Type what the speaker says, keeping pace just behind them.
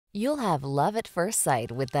You'll have love at first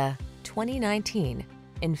sight with the 2019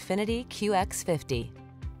 INFINITI QX50.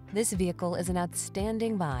 This vehicle is an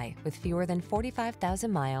outstanding buy with fewer than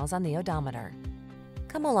 45,000 miles on the odometer.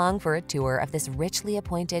 Come along for a tour of this richly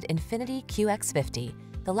appointed INFINITI QX50,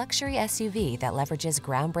 the luxury SUV that leverages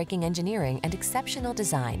groundbreaking engineering and exceptional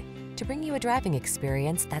design to bring you a driving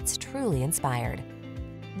experience that's truly inspired.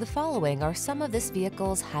 The following are some of this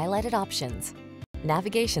vehicle's highlighted options: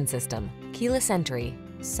 navigation system, keyless entry,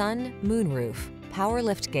 sun, moonroof, power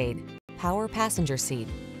liftgate, power passenger seat,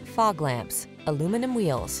 fog lamps, aluminum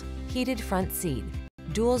wheels, heated front seat,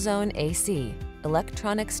 dual zone AC,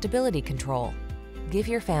 electronic stability control. Give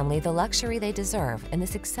your family the luxury they deserve in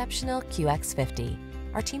this exceptional QX50.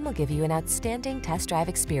 Our team will give you an outstanding test drive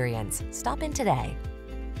experience. Stop in today.